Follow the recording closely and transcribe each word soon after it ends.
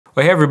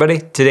Well, hey everybody.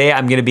 Today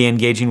I'm going to be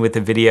engaging with a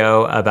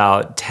video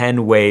about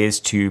 10 ways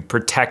to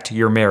protect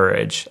your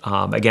marriage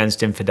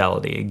against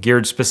infidelity,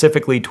 geared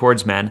specifically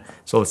towards men.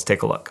 So let's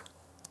take a look.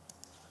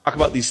 Talk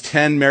about these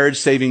 10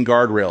 marriage-saving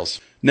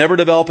guardrails. Never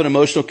develop an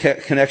emotional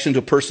connection to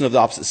a person of the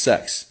opposite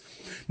sex.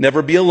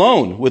 Never be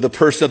alone with a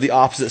person of the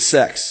opposite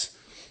sex.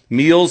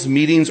 Meals,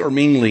 meetings, or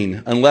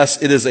mingling,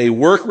 unless it is a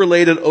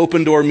work-related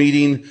open-door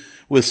meeting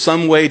with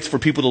some way for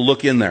people to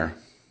look in there.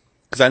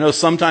 Because I know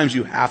sometimes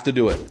you have to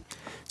do it.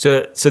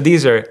 So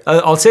these are,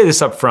 I'll say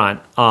this up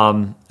front,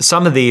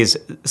 some of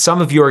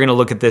you are going to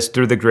look at this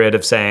through the grid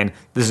of saying,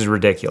 this is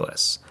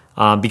ridiculous.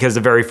 Because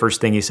the very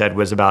first thing you said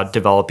was about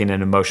developing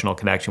an emotional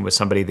connection with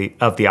somebody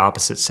of the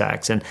opposite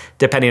sex. And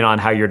depending on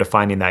how you're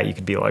defining that, you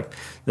could be like,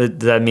 does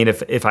that mean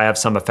if I have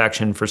some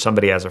affection for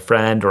somebody as a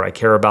friend, or I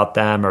care about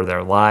them or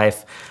their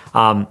life?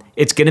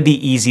 It's going to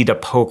be easy to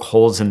poke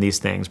holes in these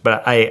things.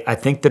 But I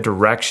think the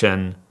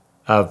direction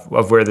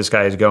of where this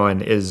guy is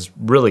going is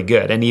really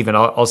good. And even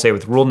I'll say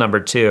with rule number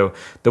 2,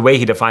 the way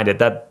he defined it,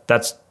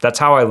 that's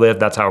how I live.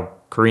 That's how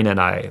Karina and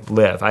I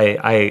live.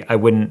 I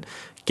wouldn't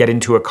get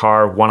into a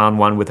car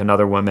one-on-one with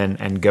another woman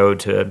and go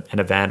to an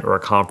event or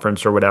a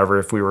conference or whatever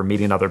if we were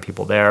meeting other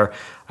people there.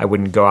 I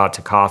wouldn't go out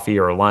to coffee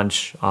or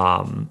lunch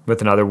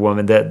with another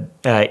woman.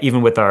 That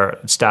even with our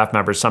staff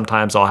members,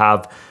 sometimes I'll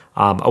have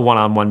a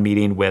one-on-one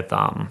meeting with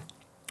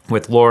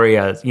Lori,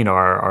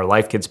 our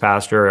Life Kids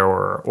pastor,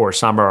 or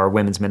Summer, our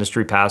women's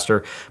ministry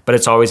pastor, but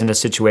it's always in a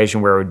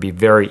situation where it would be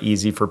very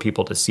easy for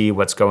people to see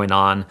what's going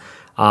on.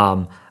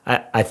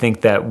 I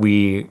think that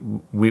we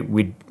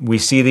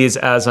see these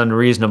as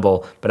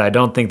unreasonable, but I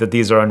don't think that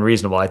these are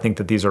unreasonable. I think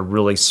that these are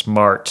really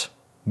smart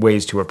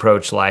ways to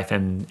approach life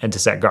and to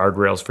set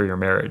guardrails for your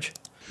marriage.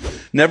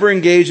 Never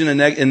engage in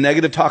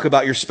negative talk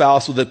about your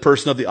spouse with a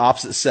person of the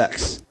opposite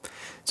sex.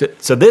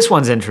 So this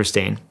one's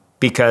interesting,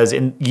 because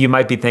you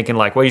might be thinking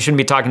like, well, you shouldn't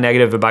be talking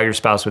negative about your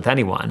spouse with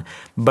anyone.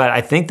 But I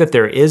think that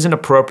there is an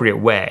appropriate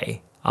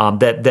way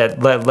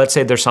let's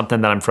say there's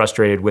something that I'm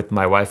frustrated with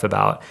my wife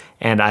about,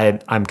 and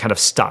I'm kind of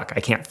stuck. I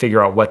can't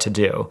figure out what to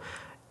do.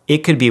 It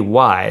could be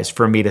wise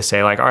for me to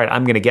say like, all right,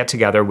 I'm going to get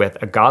together with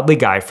a godly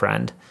guy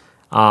friend,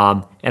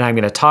 and I'm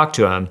going to talk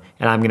to him,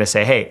 and I'm going to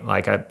say, hey,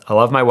 like I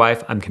love my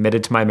wife. I'm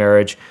committed to my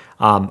marriage.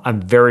 I'm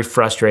very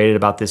frustrated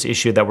about this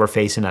issue that we're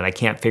facing, and I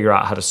can't figure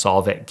out how to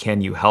solve it.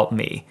 Can you help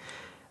me?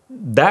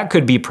 That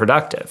could be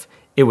productive.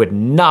 It would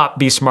not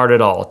be smart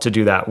at all to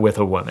do that with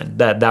a woman.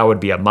 That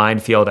would be a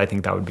minefield. I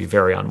think that would be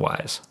very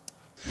unwise.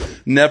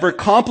 Never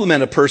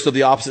compliment a person of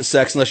the opposite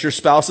sex unless your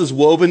spouse is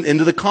woven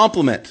into the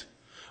compliment.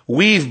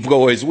 Weave,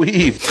 boys,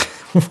 weave.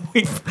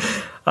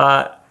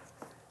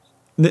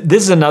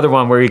 This is another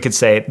one where you could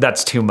say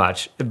that's too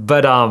much.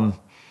 But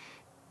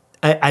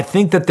I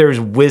think that there's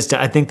wisdom.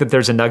 I think that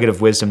there's a nugget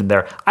of wisdom in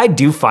there. I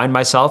do find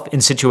myself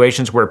in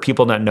situations where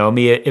people don't know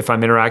me, if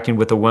I'm interacting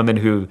with a woman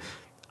who,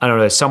 I don't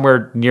know,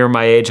 somewhere near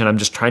my age, and I'm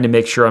just trying to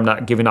make sure I'm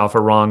not giving off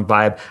a wrong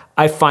vibe,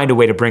 I find a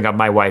way to bring up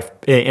my wife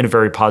in a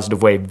very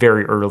positive way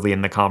very early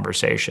in the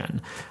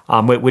conversation,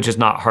 which is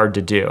not hard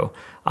to do.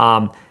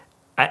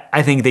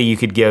 I think that you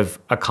could give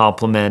a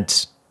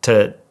compliment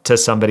to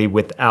somebody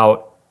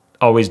without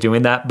always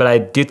doing that, but I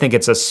do think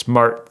it's a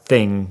smart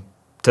thing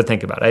to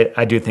think about.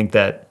 I do think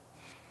that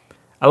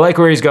I like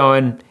where he's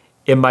going.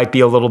 It might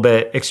be a little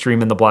bit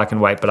extreme in the black and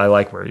white, but I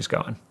like where he's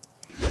going.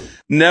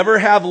 Never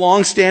have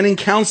long-standing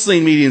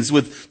counseling meetings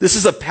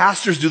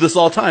pastors do this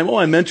all the time. Oh,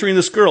 I'm mentoring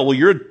this girl. Well,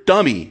 you're a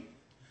dummy.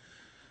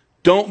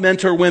 Don't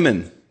mentor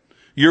women.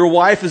 Your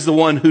wife is the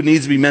one who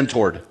needs to be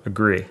mentored.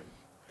 Agree.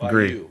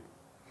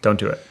 Don't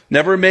do it.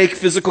 Never make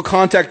physical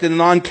contact in a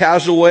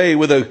non-casual way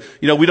with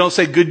we don't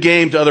say good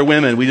game to other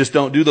women. We just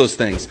don't do those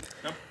things.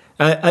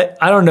 I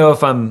don't know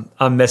if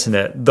I'm missing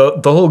it. The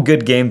whole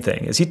good game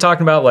thing. Is he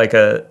talking about like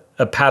a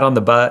pat on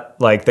the butt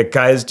like that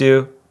guys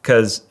do?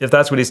 Because if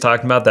that's what he's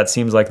talking about, that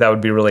seems like that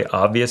would be really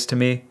obvious to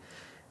me.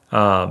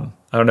 I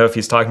don't know if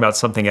he's talking about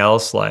something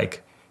else,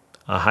 like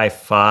a high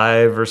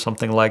five or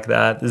something like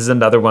that. This is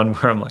another one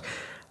where I'm like,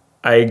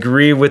 I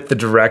agree with the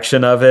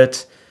direction of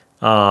it.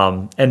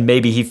 And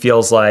maybe he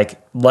feels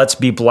like, let's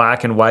be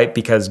black and white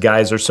because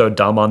guys are so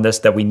dumb on this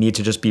that we need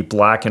to just be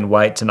black and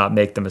white to not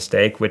make the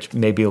mistake, which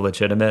may be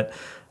legitimate.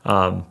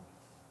 I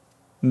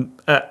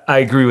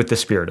agree with the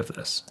spirit of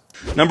this.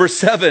 Number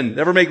 7,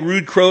 never make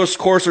rude, coarse,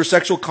 or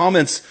sexual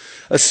comments,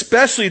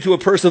 especially to a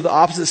person of the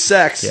opposite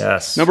sex.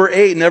 Yes. Number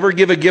 8, never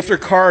give a gift or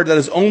card that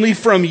is only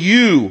from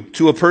you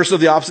to a person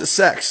of the opposite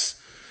sex.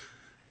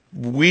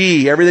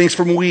 Everything's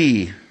from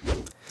we.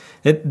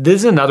 This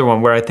is another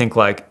one where I think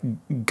like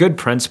good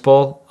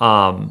principle.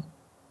 I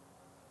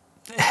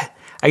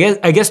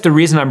guess the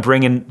reason I'm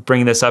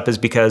bringing this up is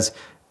because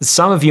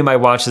some of you might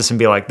watch this and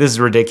be like, this is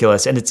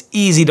ridiculous. And it's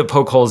easy to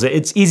poke holes.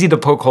 It's easy to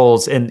poke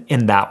holes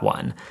in that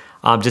one.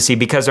 To see,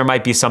 because there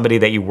might be somebody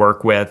that you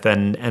work with,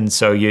 and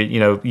so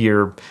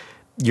you're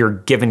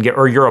giving,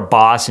 or you're a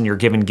boss and you're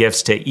giving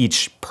gifts to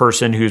each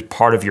person who's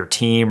part of your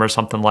team or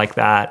something like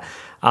that.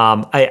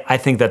 I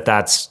think that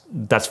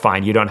that's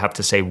fine. You don't have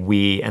to say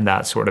we in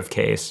that sort of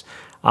case.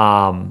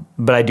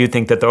 But I do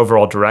think that the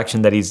overall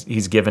direction that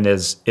he's given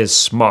is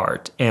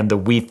smart, and the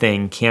we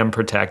thing can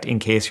protect in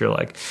case you're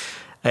like,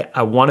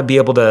 I want to be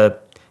able to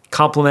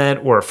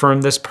compliment or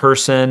affirm this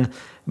person,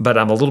 but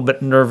I'm a little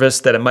bit nervous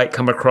that it might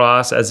come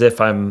across as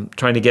if I'm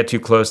trying to get too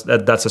close.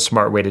 That's a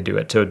smart way to do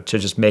it, to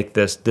just make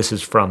this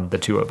is from the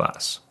two of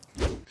us.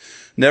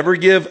 Never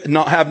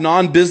have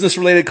non-business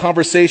related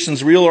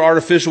conversations, real or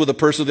artificial, with a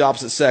person of the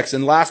opposite sex.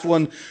 And last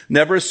one,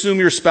 never assume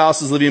your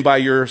spouse is living by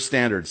your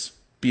standards.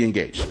 Be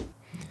engaged.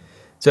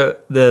 So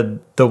the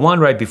one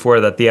right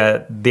before that,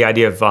 the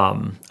idea of, I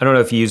don't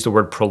know if you used the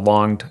word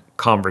prolonged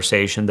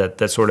conversation,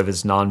 that sort of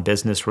is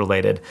non-business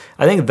related.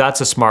 I think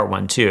that's a smart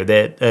one too,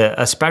 that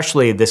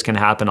especially this can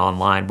happen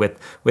online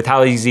with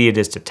how easy it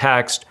is to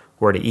text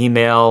or to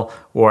email,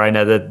 or I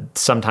know that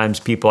sometimes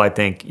people, I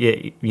think,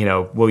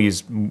 will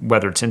use,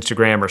 whether it's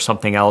Instagram or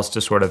something else,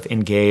 to sort of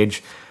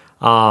engage.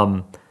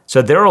 So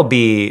there are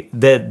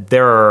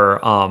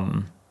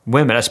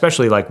women,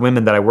 especially like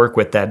women that I work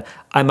with, that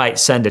I might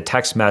send a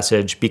text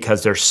message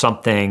because there's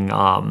something,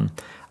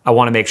 I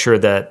want to make sure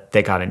that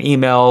they got an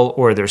email,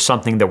 or there's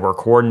something that we're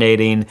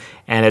coordinating,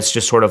 and it's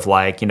just sort of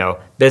like,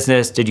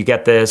 business, did you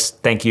get this?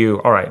 Thank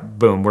you. All right,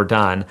 boom, we're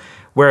done.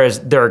 Whereas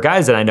there are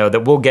guys that I know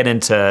that will get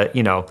into,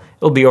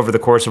 it'll be over the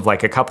course of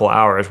like a couple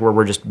hours where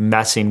we're just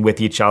messing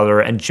with each other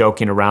and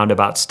joking around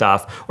about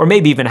stuff, or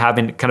maybe even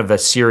having kind of a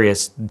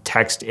serious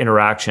text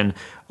interaction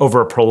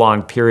over a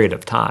prolonged period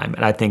of time.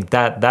 And I think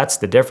that's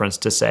the difference,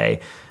 to say,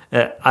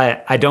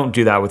 I don't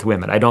do that with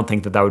women. I don't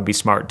think that would be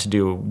smart to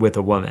do with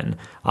a woman.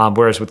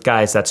 Whereas with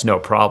guys, that's no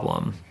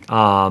problem.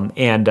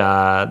 And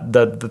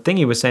the thing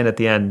he was saying at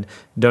the end,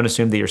 don't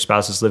assume that your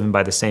spouse is living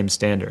by the same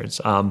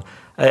standards.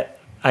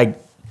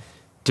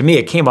 To me,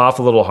 it came off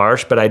a little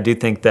harsh, but I do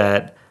think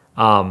that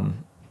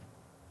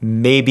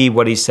maybe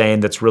what he's saying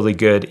that's really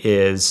good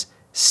is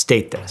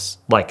state this,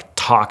 like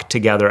talk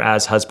together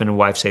as husband and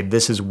wife, say,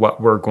 this is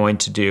what we're going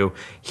to do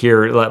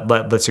here.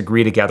 Let's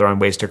agree together on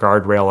ways to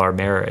guardrail our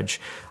marriage.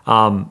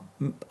 A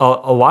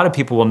lot of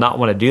people will not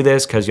want to do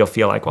this because you'll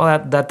feel like,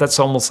 well, that's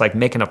almost like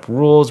making up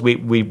rules.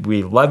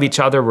 We love each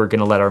other. We're going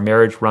to let our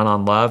marriage run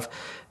on love.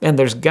 And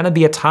there's going to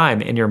be a time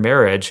in your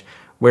marriage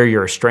where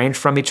you're estranged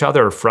from each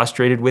other or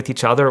frustrated with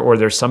each other, or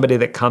there's somebody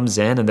that comes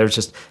in and there's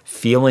just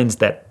feelings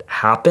that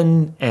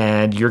happen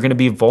and you're gonna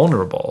be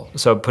vulnerable.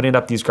 So putting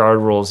up these guard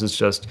rules is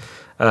just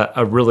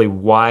a really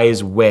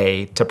wise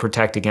way to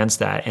protect against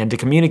that, and to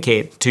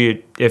communicate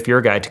to, if you're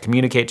a guy, to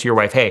communicate to your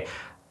wife, hey,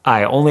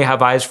 I only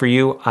have eyes for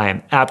you. I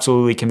am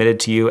absolutely committed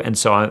to you. And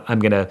so I'm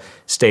gonna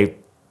stay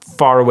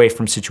far away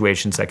from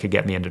situations that could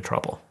get me into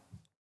trouble.